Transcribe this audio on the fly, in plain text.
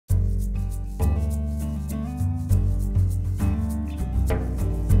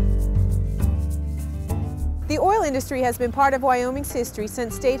The oil industry has been part of Wyoming's history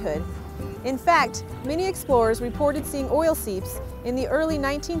since statehood. In fact, many explorers reported seeing oil seeps in the early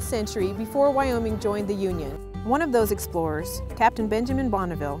 19th century before Wyoming joined the Union. One of those explorers, Captain Benjamin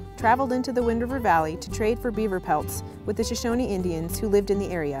Bonneville, traveled into the Wind River Valley to trade for beaver pelts with the Shoshone Indians who lived in the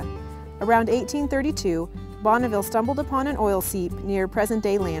area. Around 1832, Bonneville stumbled upon an oil seep near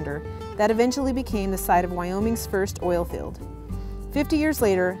present-day Lander that eventually became the site of Wyoming's first oil field. 50 years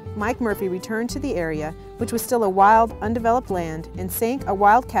later, Mike Murphy returned to the area, which was still a wild, undeveloped land, and sank a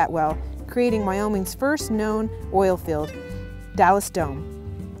wildcat well, creating Wyoming's first known oil field, Dallas Dome.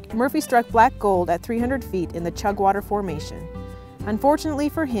 Murphy struck black gold at 300 feet in the Chugwater Formation. Unfortunately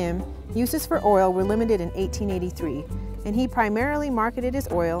for him, uses for oil were limited in 1883, and he primarily marketed his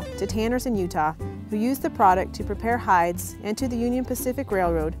oil to tanners in Utah who used the product to prepare hides and to the Union Pacific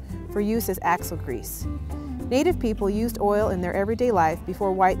Railroad for use as axle grease. Native people used oil in their everyday life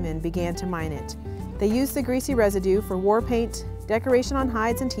before white men began to mine it. They used the greasy residue for war paint, decoration on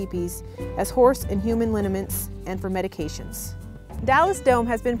hides and teepees, as horse and human liniments, and for medications. Dallas Dome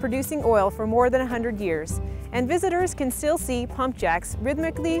has been producing oil for more than 100 years, and visitors can still see pump jacks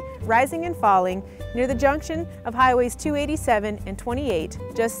rhythmically rising and falling near the junction of Highways 287 and 28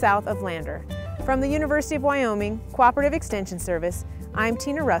 just south of Lander. From the University of Wyoming Cooperative Extension Service, I'm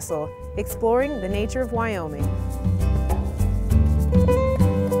Tina Russell, exploring the nature of Wyoming.